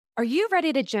Are you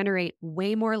ready to generate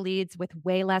way more leads with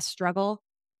way less struggle?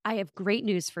 I have great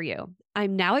news for you.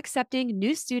 I'm now accepting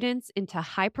new students into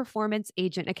High Performance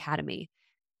Agent Academy.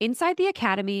 Inside the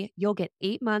academy, you'll get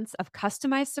 8 months of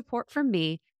customized support from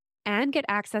me and get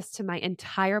access to my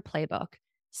entire playbook: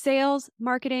 sales,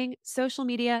 marketing, social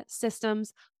media,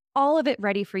 systems, all of it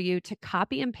ready for you to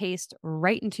copy and paste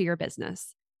right into your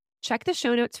business. Check the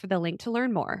show notes for the link to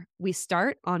learn more. We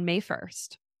start on May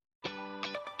 1st.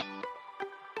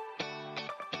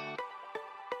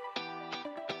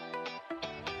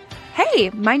 Hey,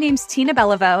 my name's Tina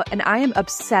Beliveau, and I am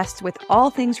obsessed with all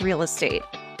things real estate: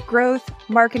 growth,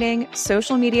 marketing,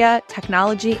 social media,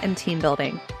 technology, and team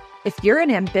building. If you're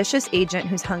an ambitious agent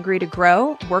who's hungry to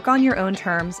grow, work on your own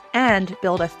terms, and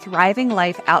build a thriving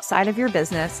life outside of your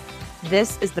business,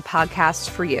 this is the podcast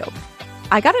for you.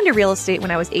 I got into real estate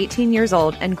when I was 18 years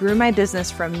old and grew my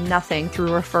business from nothing through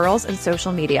referrals and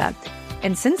social media.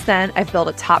 And since then, I've built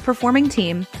a top-performing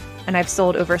team, and I've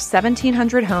sold over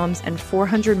 1,700 homes and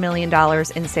 $400 million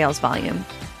in sales volume.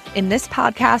 In this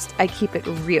podcast, I keep it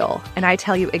real, and I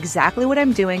tell you exactly what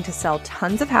I'm doing to sell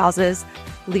tons of houses,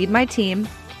 lead my team,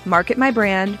 market my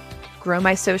brand, grow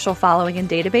my social following and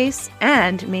database,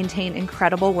 and maintain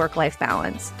incredible work-life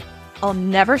balance. I'll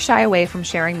never shy away from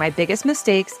sharing my biggest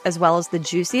mistakes as well as the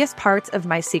juiciest parts of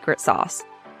my secret sauce.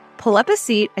 Pull up a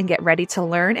seat and get ready to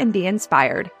learn and be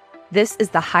inspired. This is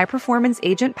the High Performance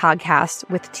Agent Podcast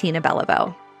with Tina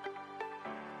Beliveau.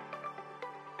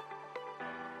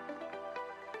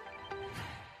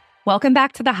 Welcome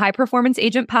back to the High Performance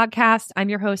Agent Podcast. I'm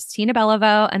your host, Tina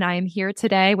Beliveau, and I am here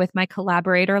today with my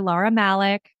collaborator, Laura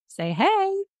Malik. Say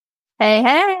hey. Hey,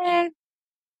 hey.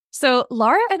 So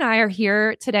Laura and I are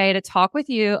here today to talk with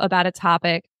you about a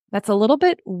topic that's a little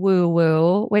bit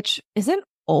woo-woo, which isn't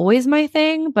always my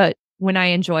thing, but when I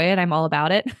enjoy it, I'm all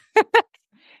about it.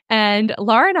 And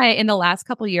Laura and I, in the last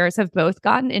couple of years, have both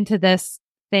gotten into this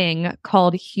thing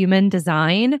called human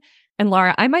design. And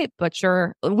Laura, I might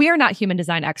butcher, we are not human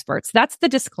design experts. That's the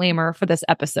disclaimer for this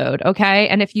episode, okay?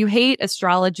 And if you hate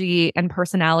astrology and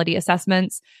personality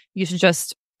assessments, you should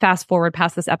just fast forward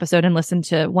past this episode and listen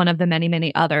to one of the many,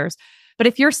 many others. But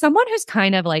if you're someone who's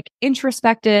kind of like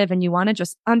introspective and you want to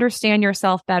just understand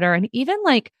yourself better and even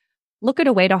like look at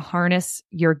a way to harness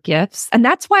your gifts, and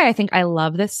that's why I think I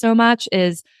love this so much,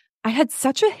 is I had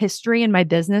such a history in my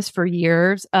business for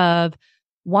years of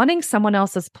wanting someone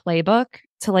else's playbook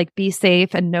to like be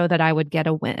safe and know that I would get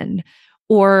a win,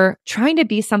 or trying to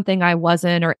be something I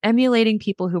wasn't, or emulating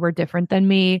people who were different than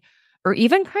me, or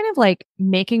even kind of like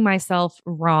making myself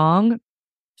wrong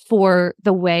for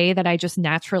the way that I just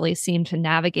naturally seem to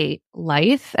navigate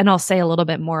life. And I'll say a little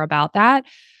bit more about that.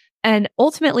 And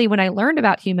ultimately, when I learned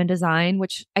about human design,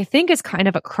 which I think is kind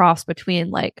of a cross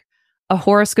between like a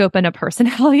horoscope and a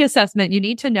personality assessment, you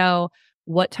need to know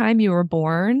what time you were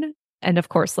born, and of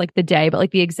course, like the day, but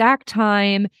like the exact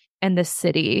time and the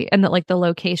city and the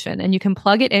location. And you can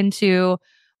plug it into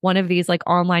one of these like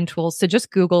online tools. So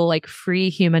just Google like free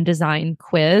human design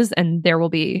quiz, and there will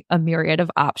be a myriad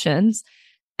of options.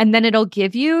 And then it'll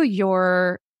give you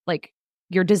your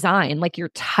design, like your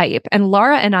type. And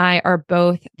Laura and I are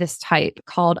both this type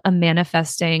called a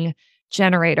manifesting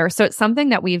generator. So it's something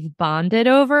that we've bonded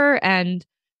over and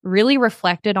really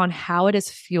reflected on how it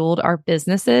has fueled our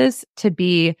businesses to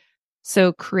be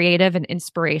so creative and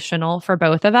inspirational for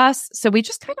both of us. So we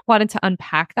just kind of wanted to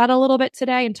unpack that a little bit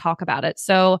today and talk about it.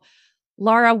 So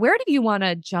Laura, where do you want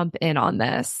to jump in on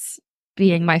this,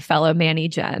 being my fellow Manny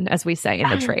Gen, as we say in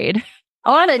the trade? I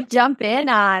want to jump in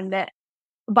on,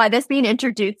 by this being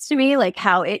introduced to me, like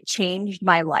how it changed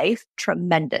my life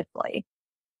tremendously.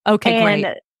 Okay,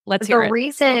 great. Let's hear it. The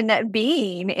reason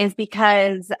being is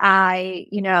because I,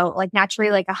 like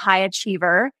naturally like a high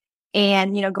achiever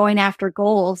and, going after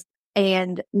goals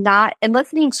and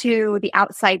listening to the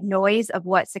outside noise of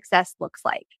what success looks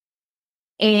like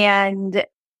and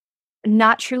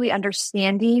not truly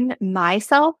understanding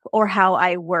myself or how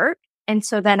I work. And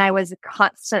so then I was a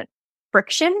constant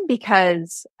friction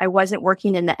because I wasn't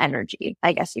working in the energy,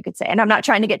 I guess you could say. And I'm not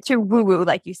trying to get too woo-woo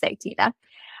like you say, Tina.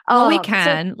 Well, we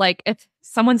can. Like if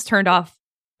someone's turned off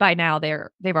by now,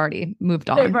 they've already moved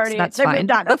on. That's fine.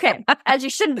 Moved on. Okay. As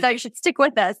you shouldn't, you should stick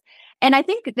with us. And I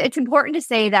think it's important to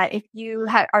say that if you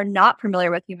are not familiar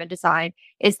with human design,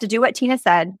 is to do what Tina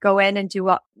said, go in and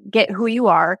get who you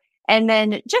are. And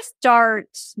then just start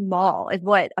small is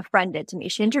what a friend did to me.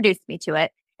 She introduced me to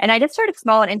it. And I just started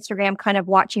small on Instagram, kind of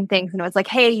watching things. And it was like,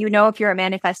 hey, if you're a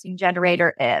manifesting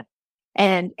generator,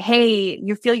 and hey,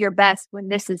 you feel your best when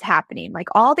this is happening, like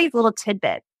all these little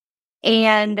tidbits.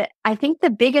 And I think the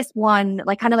biggest one,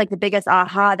 like kind of like the biggest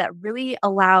aha that really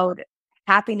allowed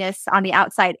happiness on the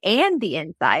outside and the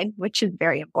inside, which is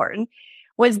very important,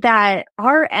 was that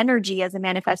our energy as a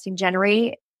manifesting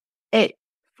generator, it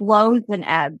flows and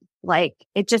ebbs. Like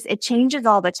it changes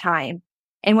all the time.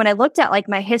 And when I looked at like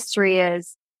my history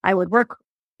is I would work,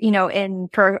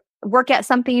 work at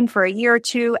something for a year or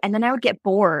two, and then I would get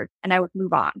bored and I would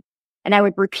move on and I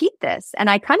would repeat this. And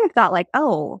I kind of thought like,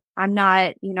 oh, I'm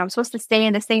not, I'm supposed to stay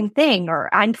in the same thing, or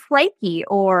I'm flaky,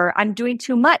 or I'm doing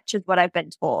too much is what I've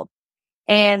been told.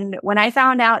 And when I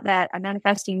found out that a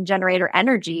manifesting generator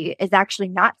energy is actually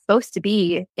not supposed to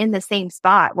be in the same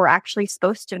spot, we're actually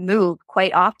supposed to move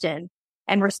quite often.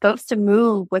 And we're supposed to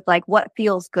move with like what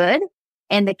feels good.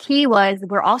 And the key was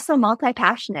we're also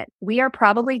multi-passionate. We are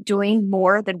probably doing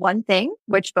more than one thing,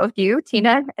 which both you,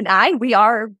 Tina, and we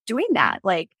are doing that.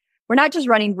 Like we're not just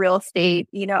running real estate,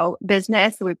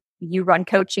 business. You run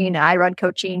coaching, I run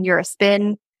coaching. You're a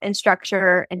spin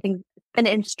instructor an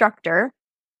instructor.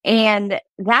 And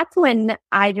that's when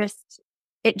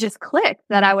it just clicked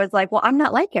that I was like, well, I'm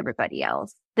not like everybody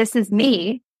else. This is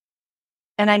me.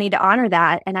 And I need to honor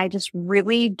that. And I just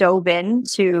really dove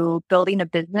into building a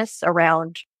business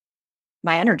around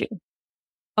my energy.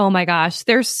 Oh my gosh.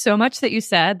 There's so much that you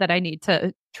said that I need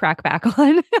to track back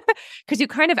on because you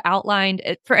kind of outlined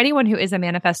it. For anyone who is a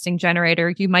manifesting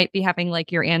generator, you might be having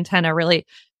like your antenna really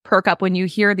perk up when you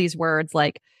hear these words,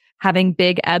 like having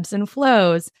big ebbs and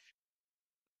flows,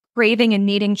 craving and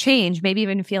needing change, maybe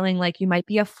even feeling like you might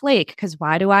be a flake. Because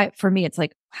for me, it's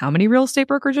like, how many real estate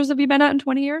brokerages have you been at in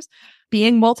 20 years?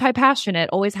 Being multi-passionate,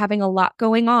 always having a lot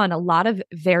going on, a lot of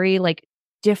very like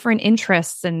different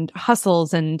interests and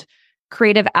hustles and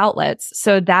creative outlets.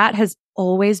 So that has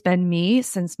always been me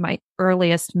since my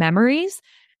earliest memories.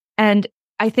 And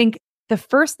I think the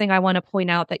first thing I want to point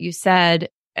out that you said,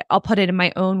 I'll put it in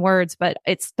my own words, but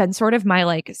it's been sort of my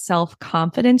like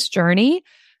self-confidence journey.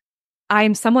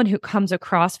 I'm someone who comes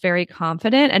across very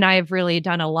confident, and I've really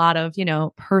done a lot of,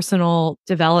 personal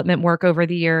development work over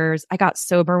the years. I got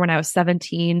sober when I was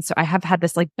 17. So I have had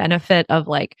this like benefit of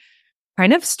like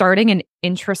kind of starting an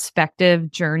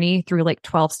introspective journey through like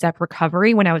 12-step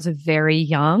recovery when I was very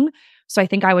young. So I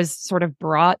think I was sort of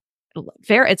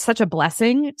it's such a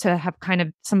blessing to have kind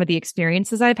of some of the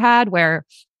experiences I've had where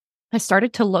I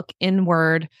started to look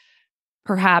inward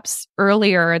perhaps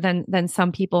earlier than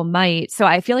some people might. So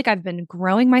I feel like I've been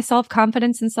growing my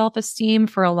self-confidence and self-esteem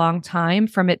for a long time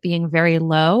from it being very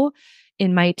low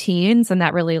in my teens. And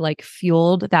that really like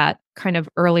fueled that kind of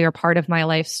earlier part of my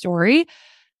life story.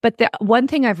 But the one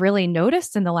thing I've really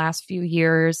noticed in the last few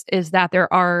years is that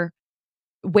there are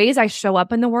ways I show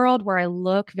up in the world where I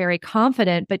look very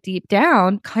confident, but deep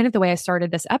down, kind of the way I started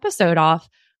this episode off,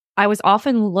 I was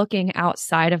often looking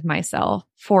outside of myself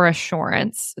for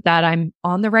assurance that I'm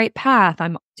on the right path.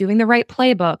 I'm doing the right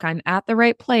playbook. I'm at the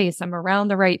right place. I'm around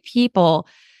the right people.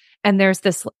 And there's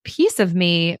this piece of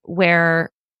me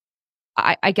where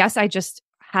I guess I just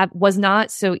was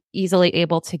not so easily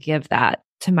able to give that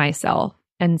to myself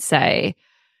and say,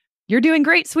 you're doing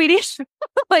great, sweetie.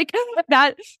 Like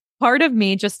that part of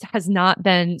me just has not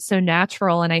been so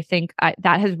natural. And I think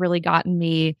that has really gotten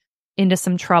me into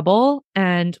some trouble.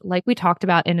 And like we talked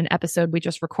about in an episode we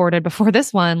just recorded before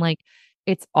this one, like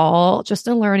it's all just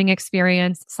a learning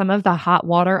experience. Some of the hot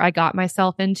water I got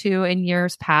myself into in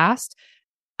years past,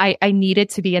 I needed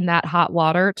to be in that hot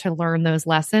water to learn those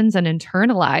lessons and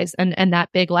internalize. And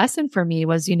that big lesson for me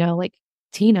was, like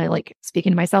Tina, like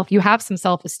speaking to myself, you have some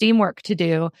self-esteem work to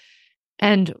do.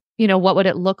 And, what would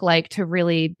it look like to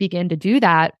really begin to do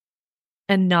that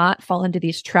and not fall into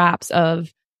these traps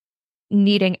of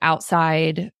needing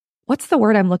outside, what's the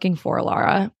word I'm looking for,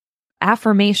 Laura?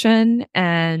 Affirmation,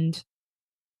 and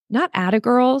not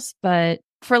attagirls, but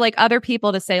for like other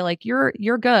people to say like, you're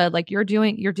good, like you're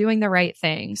doing the right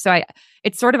thing. So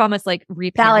it's sort of almost like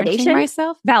reparenting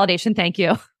myself. Validation. Thank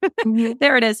you. Mm-hmm.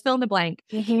 There it is. Fill in the blank.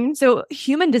 Mm-hmm. So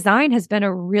human design has been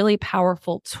a really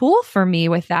powerful tool for me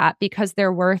with that, because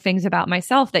there were things about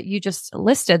myself that you just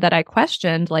listed that I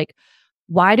questioned, like,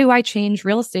 why do I change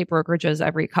real estate brokerages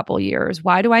every couple years?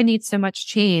 Why do I need so much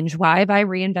change? Why have I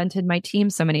reinvented my team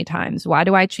so many times? Why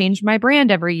do I change my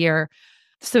brand every year?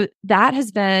 So that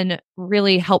has been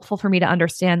really helpful for me to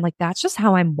understand, like, that's just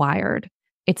how I'm wired.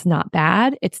 It's not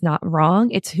bad. It's not wrong.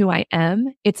 It's who I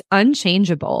am. It's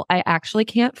unchangeable. I actually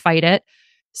can't fight it.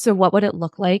 So what would it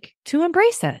look like to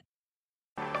embrace it?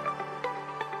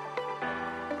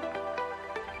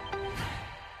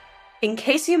 In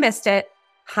case you missed it,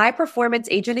 High Performance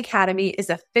Agent Academy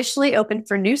is officially open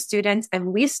for new students,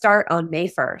 and we start on May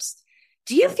 1st.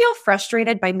 Do you feel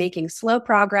frustrated by making slow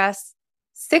progress?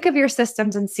 Sick of your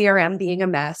systems and CRM being a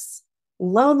mess?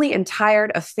 Lonely and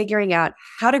tired of figuring out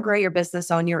how to grow your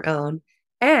business on your own?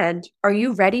 And are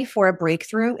you ready for a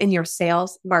breakthrough in your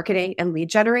sales, marketing, and lead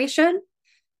generation?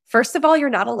 First of all, you're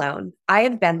not alone. I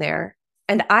have been there,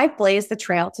 and I've blazed the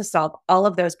trail to solve all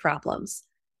of those problems.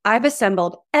 I've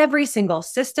assembled every single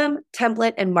system,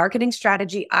 template, and marketing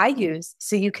strategy I use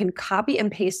so you can copy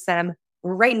and paste them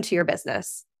right into your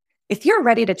business. If you're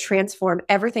ready to transform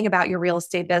everything about your real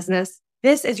estate business,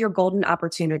 this is your golden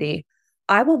opportunity.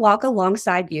 I will walk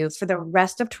alongside you for the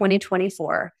rest of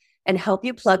 2024 and help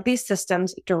you plug these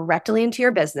systems directly into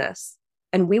your business.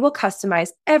 And we will customize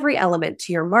every element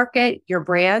to your market, your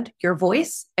brand, your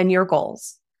voice, and your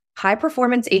goals. High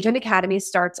Performance Agent Academy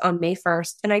starts on May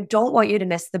 1st, and I don't want you to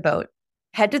miss the boat.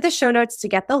 Head to the show notes to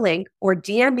get the link or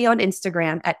DM me on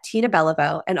Instagram at Tina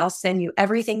Beliveau, and I'll send you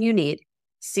everything you need.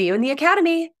 See you in the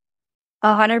academy.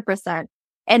 100%.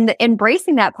 And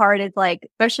embracing that part is like,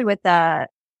 especially with the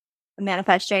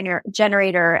manifest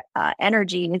generator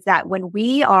energy, is that when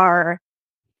we are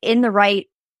in the right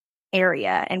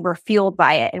area and we're fueled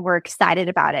by it and we're excited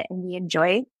about it and we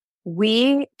enjoy,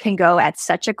 we can go at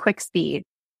such a quick speed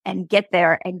and get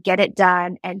there and get it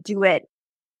done and do it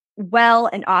well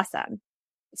and awesome.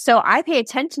 So I pay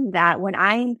attention to that when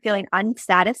I'm feeling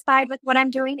unsatisfied with what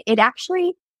I'm doing. It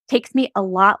actually takes me a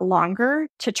lot longer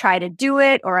to try to do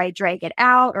it, or I drag it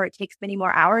out, or it takes many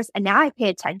more hours. And now I pay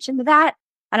attention to that.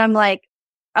 And I'm like,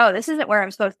 oh, this isn't where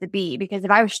I'm supposed to be. Because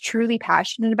if I was truly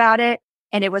passionate about it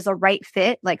and it was a right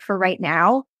fit, like for right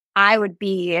now, I would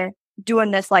be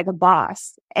doing this like a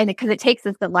boss. And because it takes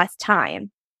us the less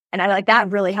time. And I like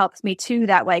that really helps me too,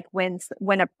 that like when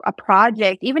a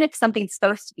project, even if something's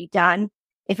supposed to be done,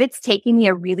 if it's taking me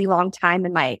a really long time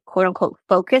and my quote unquote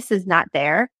focus is not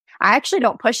there, I actually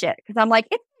don't push it because I'm like,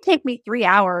 it can take me 3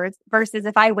 hours versus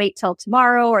if I wait till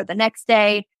tomorrow or the next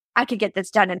day, I could get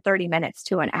this done in 30 minutes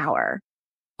to an hour.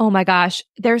 Oh my gosh.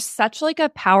 There's such like a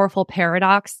powerful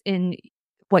paradox in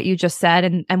what you just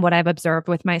said and what I've observed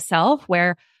with myself,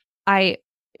 where I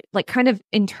like kind of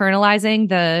internalizing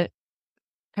the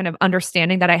kind of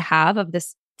understanding that I have of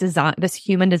this design, this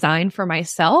human design for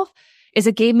myself, is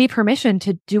it gave me permission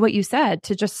to do what you said,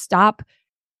 to just stop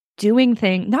doing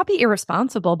things, not be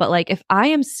irresponsible, but like if I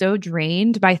am so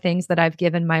drained by things that I've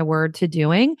given my word to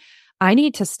doing, I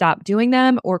need to stop doing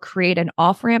them or create an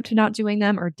off ramp to not doing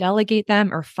them or delegate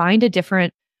them or find a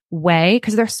different way.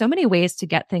 Because there's so many ways to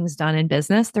get things done in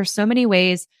business. There's so many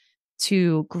ways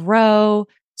to grow,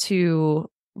 to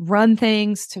run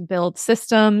things, to build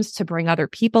systems, to bring other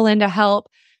people in to help.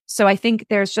 So I think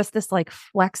there's just this like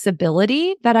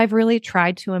flexibility that I've really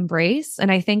tried to embrace.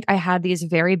 And I think I had these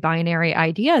very binary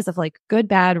ideas of like good,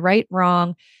 bad, right,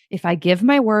 wrong. If I give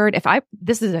my word,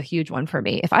 this is a huge one for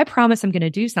me. If I promise I'm going to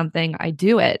do something, I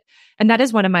do it. And that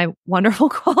is one of my wonderful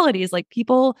qualities. Like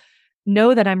people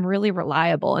know that I'm really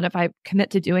reliable. And if I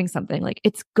commit to doing something, like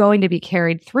it's going to be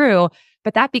carried through.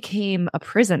 But that became a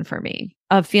prison for me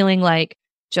of feeling like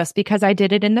just because I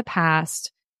did it in the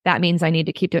past, that means I need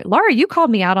to keep doing it. Laura, you called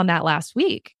me out on that last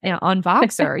week on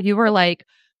Voxer. You were like,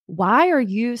 why are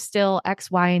you still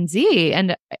X, Y, and Z?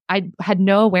 And I had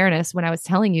no awareness when I was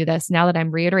telling you this. Now that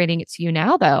I'm reiterating it to you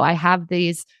now, though, I have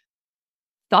these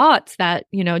thoughts that,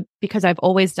 because I've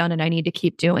always done it, I need to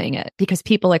keep doing it because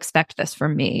people expect this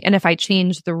from me. And if I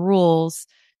change the rules,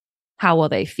 how will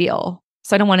they feel?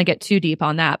 So I don't want to get too deep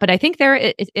on that. But I think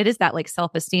it is that like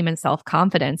self-esteem and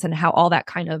self-confidence and how all that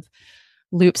kind of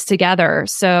loops together.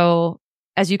 So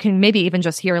as you can maybe even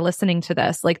just hear listening to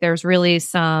this, like there's really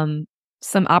some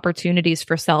opportunities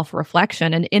for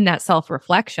self-reflection. And in that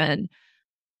self-reflection,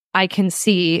 I can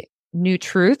see new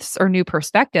truths or new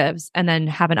perspectives and then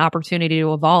have an opportunity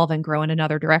to evolve and grow in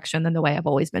another direction than the way I've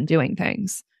always been doing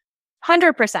things.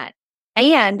 100%.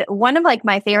 And one of like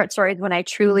my favorite stories when I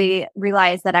truly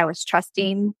realized that I was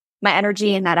trusting my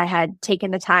energy and that I had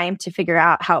taken the time to figure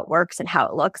out how it works and how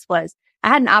it looks was I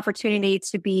had an opportunity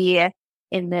to be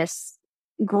in this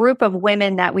group of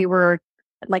women that we were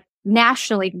like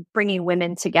nationally bringing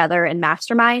women together in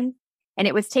mastermind. And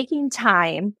it was taking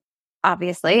time,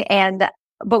 obviously,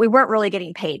 but we weren't really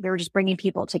getting paid. We were just bringing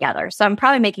people together. So I'm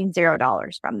probably making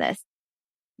 $0 from this,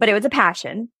 but it was a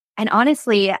passion. And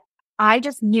honestly, I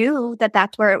just knew that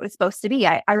that's where it was supposed to be.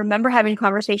 I remember having a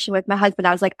conversation with my husband.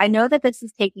 I was like, I know that this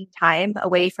is taking time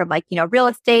away from like, real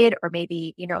estate or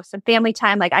maybe, some family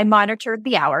time. Like I monitored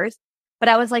the hours, but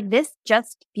I was like, this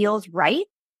just feels right.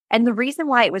 And the reason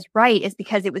why it was right is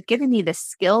because it was giving me the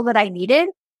skill that I needed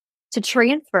to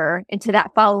transfer into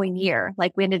that following year.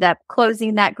 Like we ended up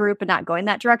closing that group and not going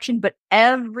that direction, but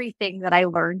everything that I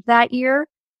learned that year,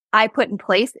 I put in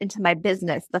place into my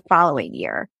business the following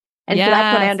year. And so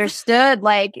that's when I understood,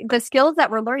 like, the skills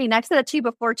that we're learning. I've said that to you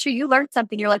before, too. You learned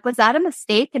something. You're like, was that a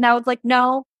mistake? And I was like,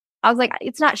 no, I was like,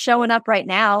 it's not showing up right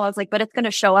now. I was like, but it's going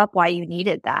to show up why you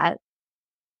needed that.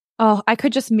 Oh, I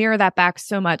could just mirror that back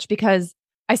so much because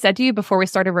I said to you before we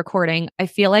started recording, I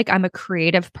feel like I'm a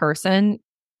creative person,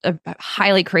 a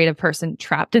highly creative person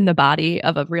trapped in the body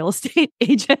of a real estate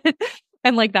agent.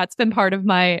 And like that's been part of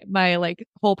my like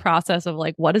whole process of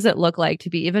like, what does it look like to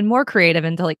be even more creative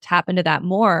and to like tap into that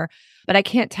more? But I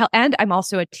can't tell. And I'm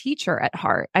also a teacher at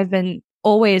heart. I've been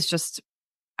always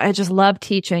I just love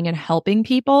teaching and helping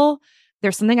people.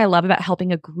 There's something I love about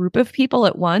helping a group of people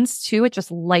at once too. It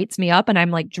just lights me up and I'm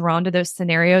like drawn to those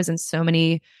scenarios in so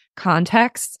many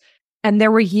contexts. And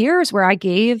there were years where I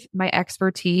gave my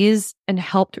expertise and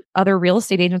helped other real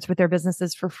estate agents with their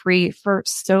businesses for free for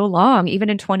so long. Even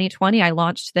in 2020, I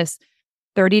launched this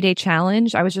 30-day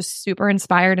challenge. I was just super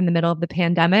inspired in the middle of the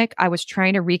pandemic. I was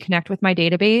trying to reconnect with my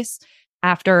database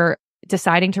after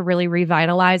deciding to really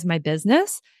revitalize my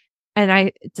business. And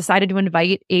I decided to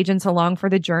invite agents along for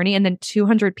the journey. And then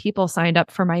 200 people signed up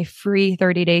for my free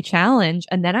 30-day challenge.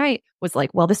 And then I was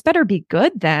like, well, this better be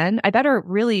good then. I better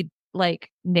really like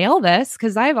nail this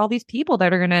because I have all these people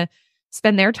that are going to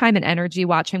spend their time and energy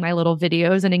watching my little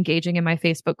videos and engaging in my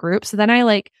Facebook group. So then I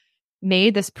like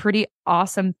made this pretty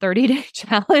awesome 30-day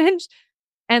challenge.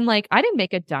 And like, I didn't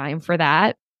make a dime for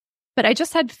that, but I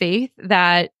just had faith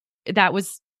that that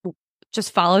was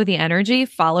just follow the energy,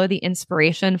 follow the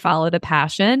inspiration, follow the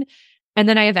passion. And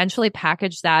then I eventually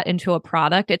packaged that into a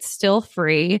product. It's still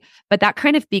free, but that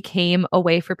kind of became a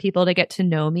way for people to get to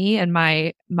know me and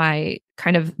my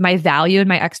kind of my value and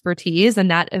my expertise. And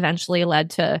that eventually led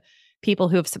to people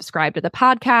who have subscribed to the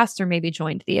podcast or maybe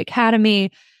joined the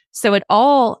academy. So it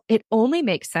only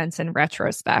makes sense in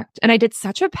retrospect. And I did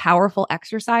such a powerful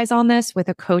exercise on this with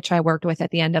a coach I worked with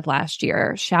at the end of last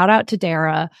year. Shout out to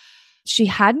Dara. She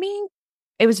had me.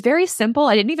 It was very simple.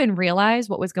 I didn't even realize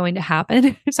what was going to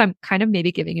happen. So I'm kind of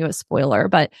maybe giving you a spoiler,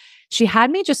 but she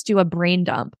had me just do a brain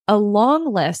dump, a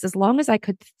long list, as long as I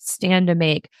could stand to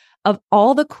make, of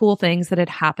all the cool things that had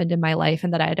happened in my life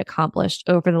and that I had accomplished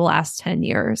over the last 10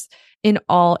 years in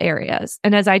all areas.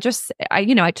 And as I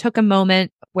took a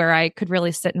moment where I could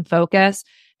really sit and focus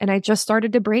and I just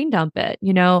started to brain dump it,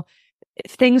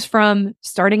 things from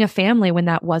starting a family when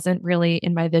that wasn't really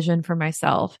in my vision for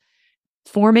myself,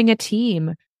 forming a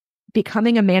team,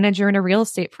 becoming a manager in a real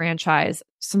estate franchise,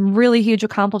 some really huge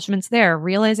accomplishments there,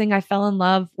 realizing I fell in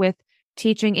love with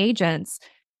teaching agents,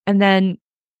 and then,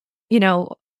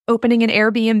 opening an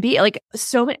Airbnb,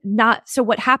 so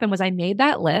what happened was I made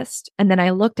that list and then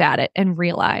I looked at it and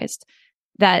realized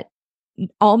that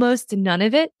almost none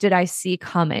of it did I see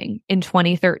coming in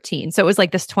 2013. So it was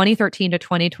like this 2013 to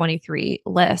 2023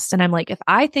 list. And I'm like, if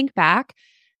I think back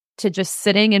to just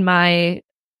sitting in my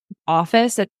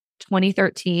office at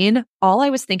 2013, all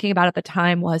I was thinking about at the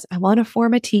time was, I want to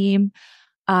form a team.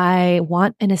 I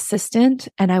want an assistant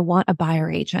and I want a buyer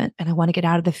agent and I want to get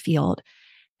out of the field.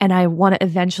 And I want to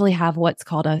eventually have what's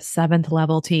called a 7th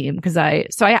level team because I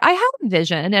have a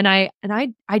vision and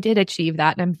I did achieve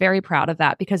that. And I'm very proud of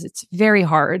that because it's very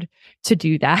hard to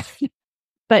do that.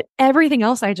 But everything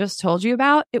else I just told you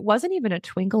about, it wasn't even a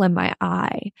twinkle in my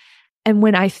eye. And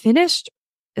when I finished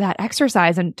that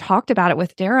exercise and talked about it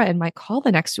with Dara in my call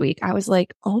the next week, I was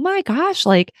like, oh my gosh,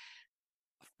 like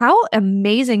how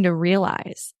amazing to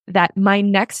realize that my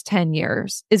next 10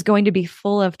 years is going to be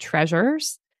full of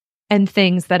treasures and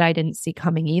things that I didn't see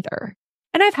coming either.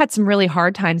 And I've had some really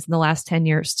hard times in the last 10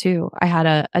 years too. I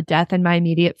had a death in my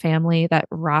immediate family that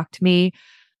rocked me.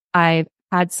 I've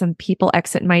had some people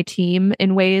exit my team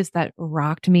in ways that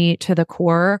rocked me to the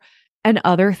core and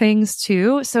other things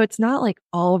too. So it's not like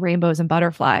all rainbows and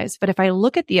butterflies. But if I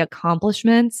look at the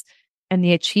accomplishments and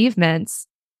the achievements,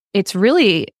 it's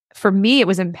really, for me, it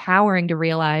was empowering to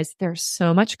realize there's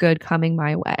so much good coming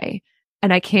my way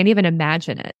and I can't even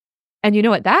imagine it. And you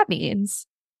know what that means?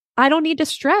 I don't need to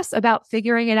stress about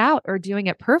figuring it out or doing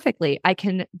it perfectly. I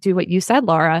can do what you said,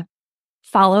 Laura,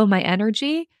 follow my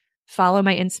energy, follow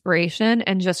my inspiration,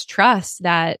 and just trust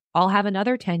that I'll have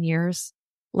another 10 years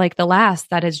like the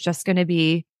last that is just going to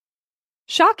be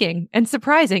shocking and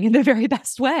surprising in the very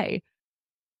best way.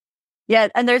 Yeah.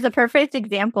 And there's a perfect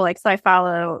example. So I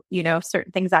follow,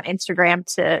 certain things on Instagram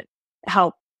to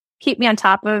help keep me on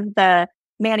top of the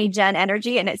Manny Jen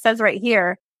energy. And it says right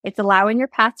here, it's allowing your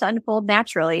path to unfold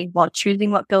naturally while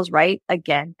choosing what feels right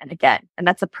again and again. And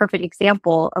that's a perfect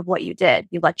example of what you did.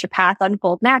 You let your path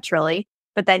unfold naturally,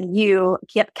 but then you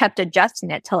kept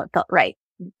adjusting it till it felt right.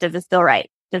 Does this feel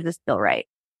right? Does this feel right?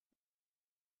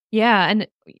 Yeah. And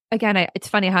again, it's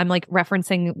funny how I'm like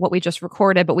referencing what we just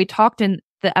recorded, but we talked in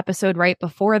the episode right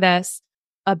before this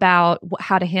about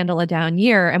how to handle a down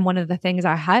year. And one of the things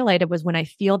I highlighted was when I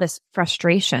feel this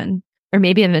frustration or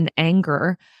maybe even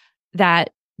anger,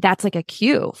 that's like a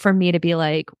cue for me to be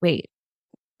like, wait,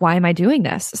 why am I doing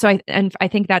this? So I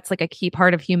think that's like a key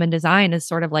part of human design is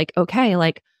sort of like, okay,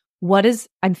 like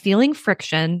I'm feeling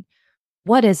friction.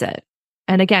 What is it?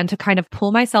 And again, to kind of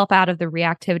pull myself out of the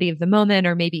reactivity of the moment,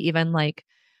 or maybe even like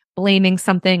blaming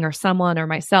something or someone or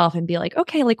myself, and be like,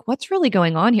 okay, like what's really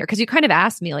going on here? Because you kind of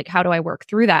asked me, like, how do I work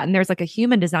through that? And there's like a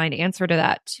human design answer to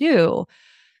that too,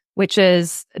 which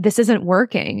is this isn't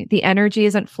working. The energy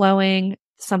isn't flowing.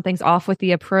 Something's off with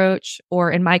the approach.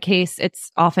 Or in my case,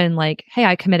 it's often like, hey,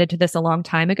 I committed to this a long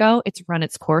time ago. It's run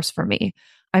its course for me.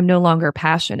 I'm no longer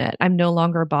passionate. I'm no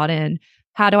longer bought in.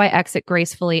 How do I exit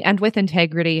gracefully and with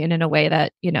integrity and in a way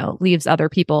that, leaves other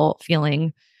people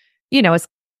feeling, as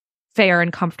fair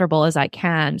and comfortable as I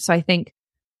can? So I think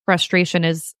frustration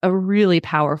is a really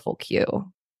powerful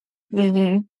cue.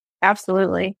 Mm-hmm.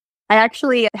 Absolutely. I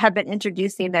actually have been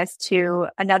introducing this to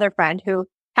another friend who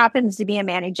happens to be a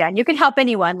Manny-Gen. You can help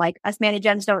anyone. Like us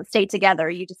Manny-Gens don't stay together.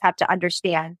 You just have to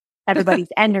understand everybody's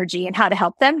energy and how to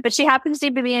help them. But she happens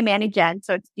to be a Manny-Gen.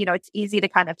 So it's easy to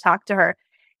kind of talk to her.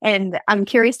 And I'm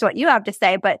curious to what you have to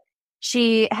say, but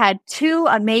she had 2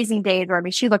 amazing days where,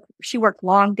 she worked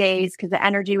long days because the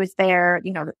energy was there,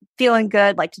 feeling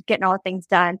good, like just getting all the things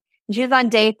done. And she was on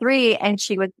day 3 and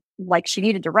she was like, she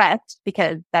needed to rest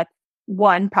because that's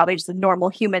probably just a normal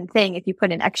human thing. If you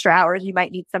put in extra hours, you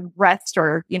might need some rest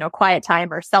or, quiet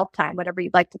time or self time, whatever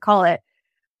you'd like to call it.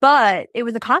 But it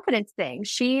was a confidence thing.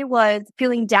 She was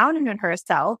feeling down on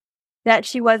herself that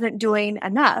she wasn't doing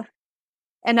enough.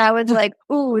 And I was like,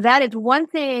 ooh, that is one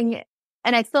thing.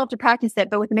 And I still have to practice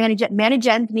it. But with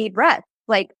Manny-Gens need rest.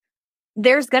 Like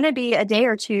there's going to be a day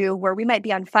or two where we might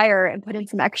be on fire and put in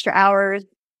some extra hours,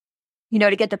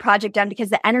 to get the project done because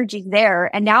the energy's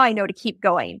there. And now I know to keep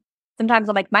going. Sometimes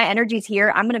I'm like, my energy's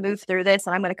here. I'm going to move through this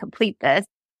and I'm going to complete this.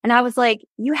 And I was like,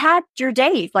 you had your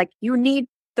days. Like you need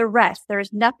the rest.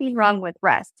 There's nothing wrong with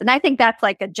rest. And I think that's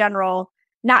like a general,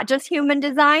 not just human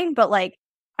design, but like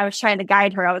I was trying to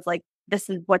guide her. I was like, this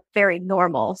is what's very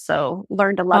normal. So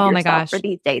learn to love yourself for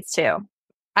these days too.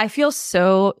 I feel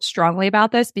so strongly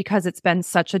about this because it's been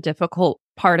such a difficult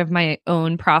part of my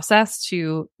own process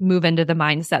to move into the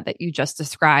mindset that you just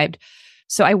described.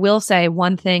 So I will say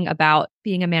one thing about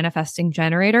being a manifesting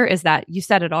generator is that you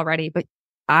said it already, but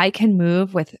I can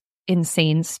move with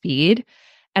insane speed.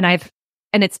 And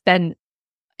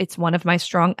it's one of my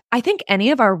I think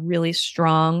any of our really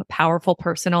strong, powerful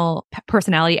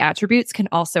personality attributes can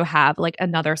also have like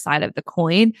another side of the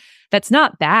coin that's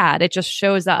not bad. It just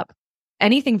shows up.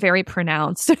 Anything very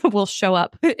pronounced will show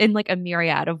up in like a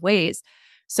myriad of ways.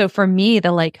 So for me,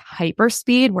 the like hyper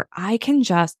speed where I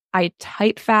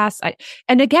type fast.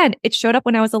 And again, it showed up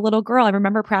when I was a little girl. I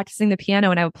remember practicing the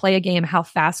piano and I would play a game. How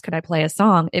fast could I play a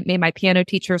song? It made my piano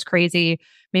teachers crazy,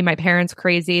 made my parents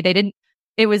crazy.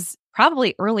 It was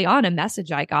probably early on a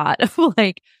message I got of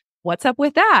like, what's up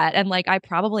with that? And like, I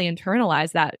probably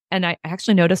internalized that. And I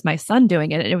actually noticed my son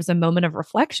doing it. And it was a moment of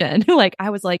reflection. Like, I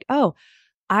was like, oh,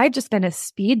 I've just been a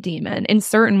speed demon in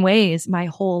certain ways my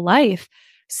whole life.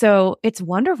 So it's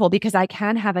wonderful because I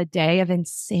can have a day of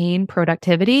insane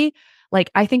productivity.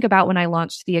 Like I think about when I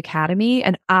launched the Academy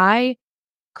and I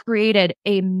created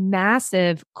a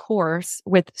massive course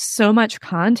with so much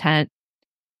content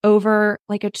over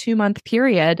like a 2-month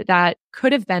period that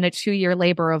could have been a 2-year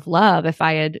labor of love if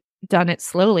I had done it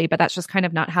slowly, but that's just kind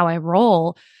of not how I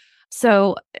roll.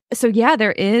 So yeah,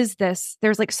 there's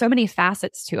like so many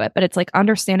facets to it, but it's like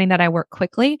understanding that I work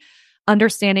quickly,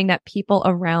 understanding that people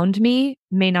around me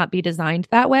may not be designed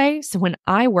that way. So when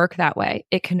I work that way,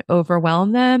 it can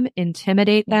overwhelm them,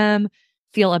 intimidate them,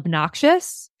 feel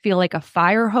obnoxious, feel like a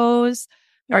fire hose.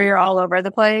 Or you're all over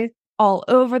the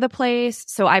place.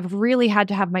 So I've really had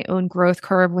to have my own growth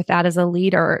curve with that as a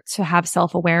leader, to have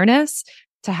self-awareness,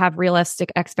 to have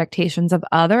realistic expectations of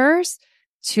others,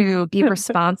 to be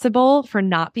responsible for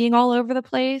not being all over the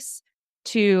place,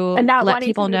 to and not let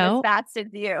people know as fast as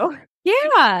you.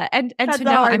 Yeah. And That's to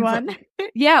know one.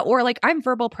 Yeah. Or like I'm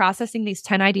verbal processing these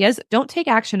 10 ideas. Don't take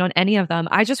action on any of them.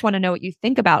 I just want to know what you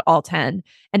think about all 10.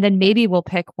 And then maybe we'll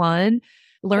pick one,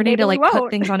 learning to like put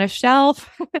things on a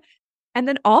shelf. And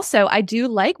then also I do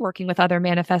like working with other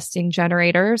manifesting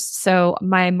generators. So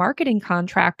my marketing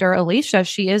contractor, Alicia,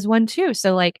 she is one too.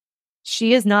 So like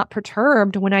she is not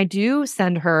perturbed when I do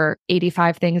send her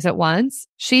 85 things at once.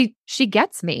 She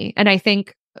gets me. And I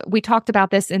think we talked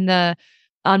about this in the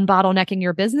Unbottlenecking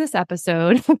Your Business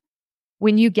episode.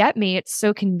 When you get me, it's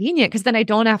so convenient because then I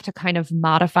don't have to kind of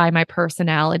modify my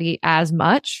personality as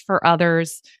much for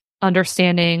others'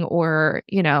 understanding or,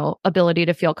 ability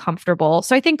to feel comfortable.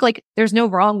 So I think like there's no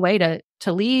wrong way to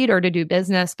lead or to do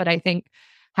business, but I think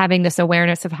having this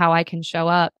awareness of how I can show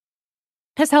up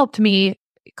has helped me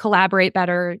collaborate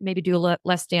better, maybe do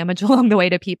less damage along the way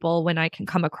to people when I can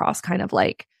come across kind of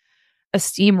like a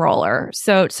steamroller.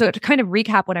 So to kind of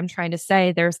recap what I'm trying to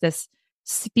say, there's this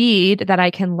speed that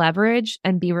I can leverage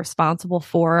and be responsible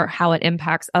for how it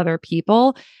impacts other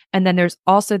people. And then there's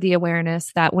also the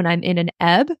awareness that when I'm in an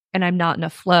ebb and I'm not in a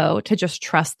flow, to just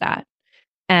trust that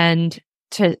and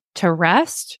to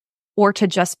rest, or to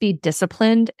just be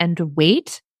disciplined and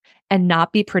wait and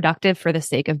not be productive for the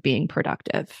sake of being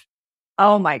productive.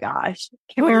 Oh my gosh.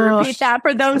 Can we repeat that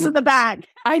for those in the back?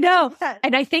 I know.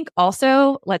 And I think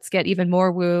also, let's get even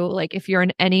more woo. Like if you're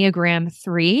an Enneagram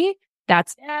 3,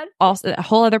 that's also a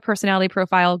whole other personality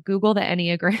profile. Google the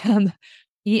Enneagram,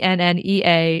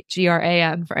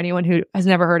 ENNEAGRAM, for anyone who has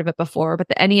never heard of it before. But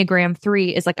the Enneagram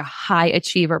 3 is like a high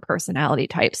achiever personality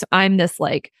type. So I'm this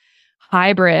like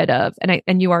hybrid of,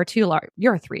 and you are too, Laura.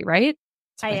 You're a 3, right?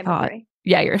 I am a 3.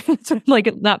 Yeah, you're so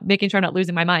like not making sure I'm not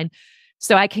losing my mind.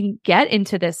 So I can get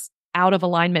into this out of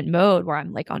alignment mode where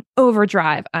I'm like on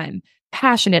overdrive. I'm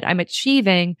passionate. I'm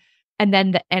achieving. And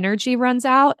then the energy runs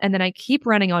out. And then I keep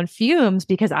running on fumes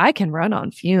because I can run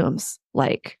on fumes,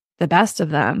 like the best of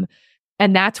them.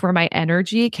 And that's where my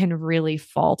energy can really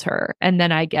falter. And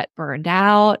then I get burned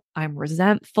out. I'm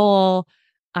resentful.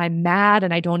 I'm mad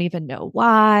and I don't even know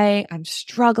why. I'm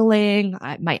struggling.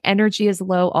 My energy is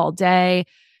low all day.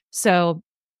 So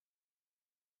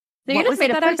you just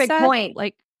made a perfect point.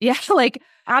 Like, yeah, like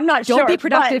I'm not sure. Don't be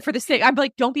productive for the sake. I'm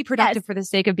like, don't be productive for the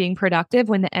sake of being productive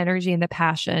when the energy and the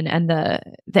passion and the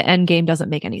end game doesn't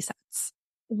make any sense.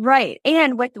 Right.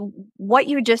 And with what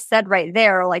you just said right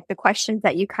there, like the questions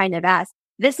that you kind of asked,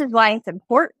 this is why it's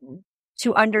important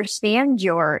to understand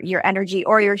your energy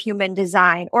or your human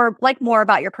design, or like more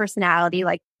about your personality.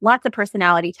 Like lots of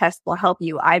personality tests will help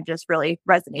you. I've just really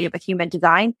resonated with human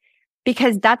design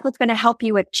because that's what's going to help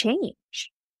you with change.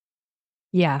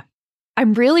 Yeah.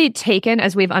 I'm really taken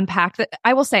as we've unpacked that.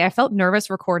 I will say I felt nervous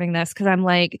recording this because I'm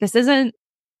like, this isn't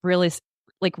really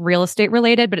like real estate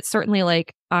related, but it's certainly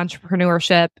like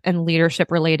entrepreneurship and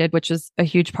leadership related, which is a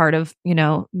huge part of,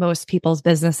 most people's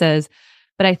businesses.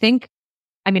 But I think,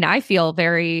 I feel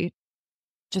very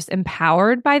just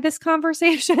empowered by this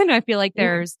conversation. I feel like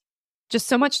there's just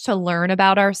so much to learn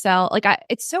about ourselves. Like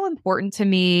it's so important to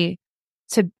me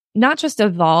to not just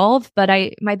evolve, but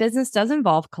my business does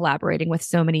involve collaborating with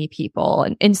so many people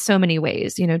and in so many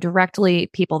ways, directly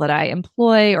people that I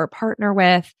employ or partner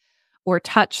with or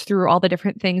touch through all the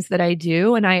different things that I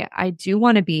do. And I do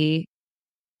want to be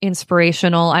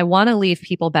inspirational. I want to leave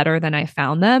people better than I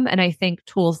found them. And I think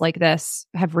tools like this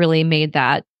have really made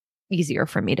that easier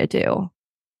for me to do.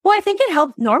 Well, I think it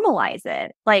helps normalize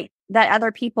it, like that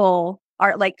other people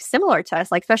are like similar to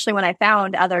us, like especially when I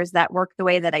found others that work the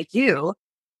way that I do.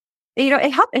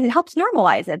 It helps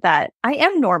normalize it that I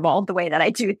am normal the way that I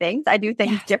do things. I do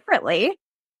things differently.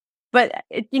 But,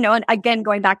 and again,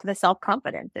 going back to the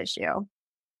self-confidence issue.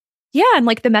 Yeah. And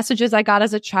like the messages I got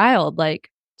as a child,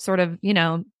 like sort of,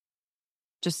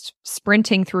 just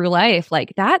sprinting through life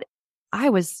like that. I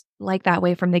was like that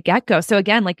way from the get-go. So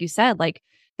again, like you said, like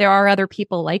there are other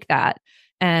people like that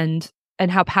and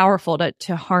how powerful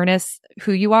to harness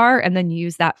who you are and then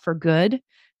use that for good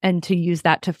and to use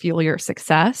that to fuel your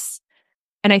success.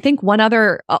 And I think one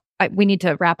other, we need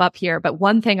to wrap up here, but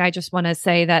one thing I just want to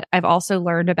say that I've also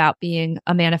learned about being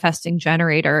a manifesting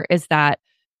generator is that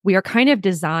we are kind of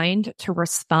designed to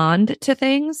respond to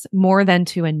things more than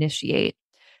to initiate.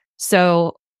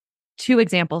 So 2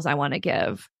 examples I want to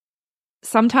give.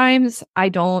 Sometimes I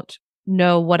don't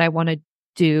know what I want to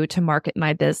do to market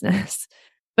my business,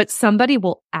 but somebody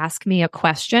will ask me a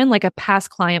question, like a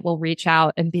past client will reach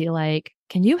out and be like,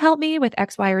 can you help me with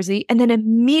X, Y, or Z? And then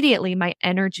immediately my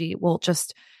energy will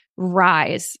just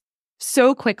rise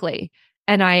so quickly.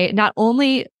 And not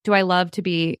only do I love to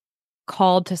be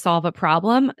called to solve a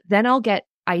problem, then I'll get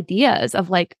ideas of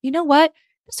like, you know what?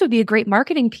 This would be a great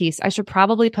marketing piece. I should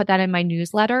probably put that in my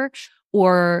newsletter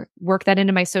or work that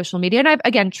into my social media. And I've,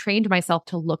 again, trained myself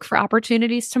to look for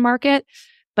opportunities to market.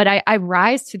 But I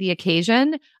rise to the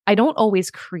occasion. I don't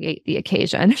always create the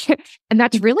occasion. And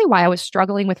that's really why I was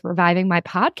struggling with reviving my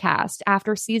podcast.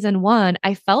 After season 1,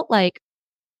 I felt like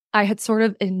I had sort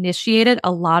of initiated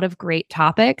a lot of great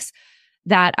topics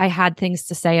that I had things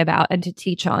to say about and to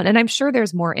teach on. And I'm sure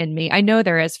there's more in me. I know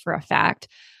there is for a fact.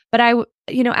 But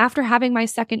after having my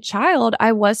second child,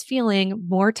 I was feeling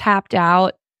more tapped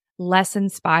out, less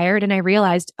inspired. And I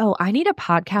realized, I need a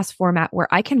podcast format where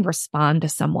I can respond to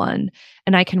someone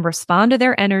and I can respond to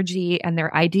their energy and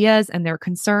their ideas and their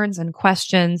concerns and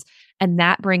questions. And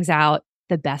that brings out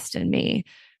the best in me.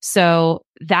 So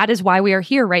that is why we are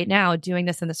here right now doing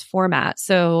this in this format.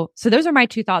 So those are my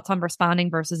two thoughts on responding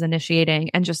versus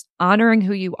initiating, and just honoring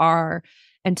who you are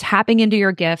and tapping into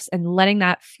your gifts and letting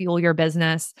that fuel your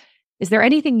business. Is there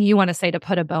anything you want to say to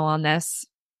put a bow on this,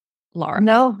 Laura?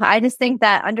 No, I just think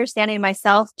that understanding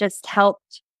myself just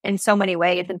helped in so many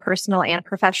ways, in personal and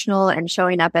professional, and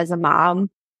showing up as a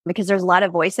mom, because there's a lot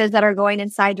of voices that are going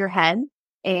inside your head,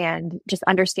 and just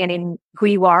understanding who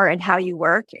you are and how you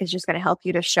work is just going to help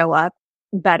you to show up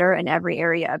better in every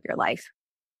area of your life.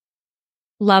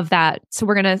 Love that. So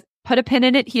we're going to put a pin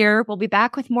in it here. We'll be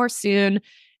back with more soon.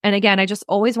 And again, I just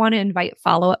always want to invite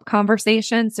follow-up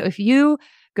conversations. So if you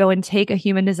go and take a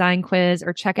human design quiz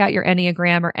or check out your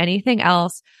Enneagram or anything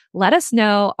else, let us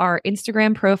know. Our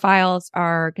Instagram profiles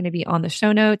are going to be on the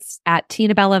show notes at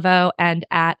Tina Beliveau and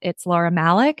at It's Laura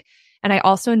Malik. And I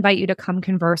also invite you to come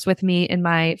converse with me in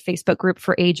my Facebook group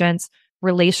for agents,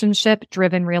 Relationship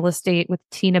Driven Real Estate with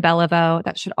Tina Beliveau.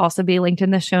 That should also be linked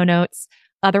in the show notes.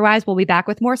 Otherwise, we'll be back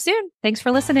with more soon. Thanks for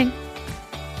listening.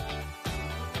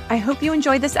 I hope you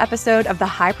enjoyed this episode of the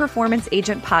High Performance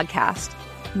Agent Podcast.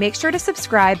 Make sure to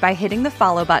subscribe by hitting the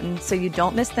follow button so you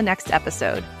don't miss the next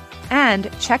episode. And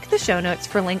check the show notes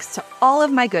for links to all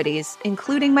of my goodies,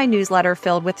 including my newsletter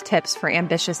filled with tips for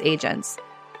ambitious agents.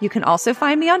 You can also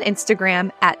find me on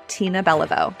Instagram at Tina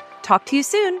Beliveau. Talk to you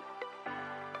soon.